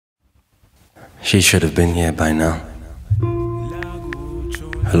She should have been here by now.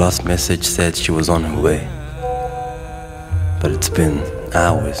 Her last message said she was on her way. But it's been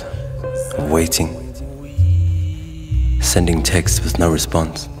hours of waiting, sending texts with no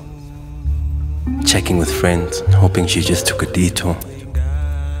response, checking with friends, hoping she just took a detour.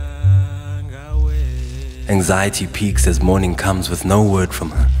 Anxiety peaks as morning comes with no word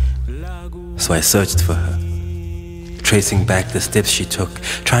from her. So I searched for her, tracing back the steps she took,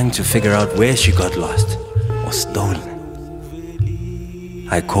 trying to figure out where she got lost or stolen.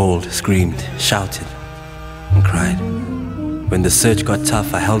 I called, screamed, shouted, and cried. When the search got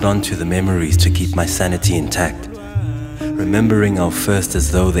tough, I held on to the memories to keep my sanity intact, remembering our first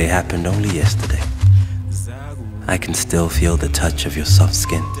as though they happened only yesterday. I can still feel the touch of your soft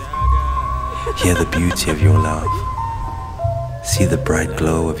skin, hear the beauty of your love, see the bright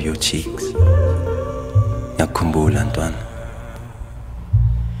glow of your cheeks. Ngiyakhumbula ntwana.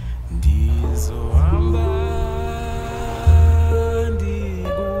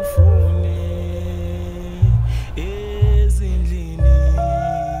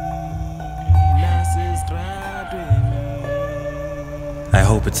 I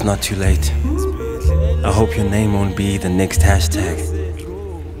hope it's not too late. I hope your name won't be the next hashtag.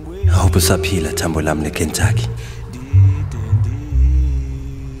 I hope usaphila thambo lami leKentucky.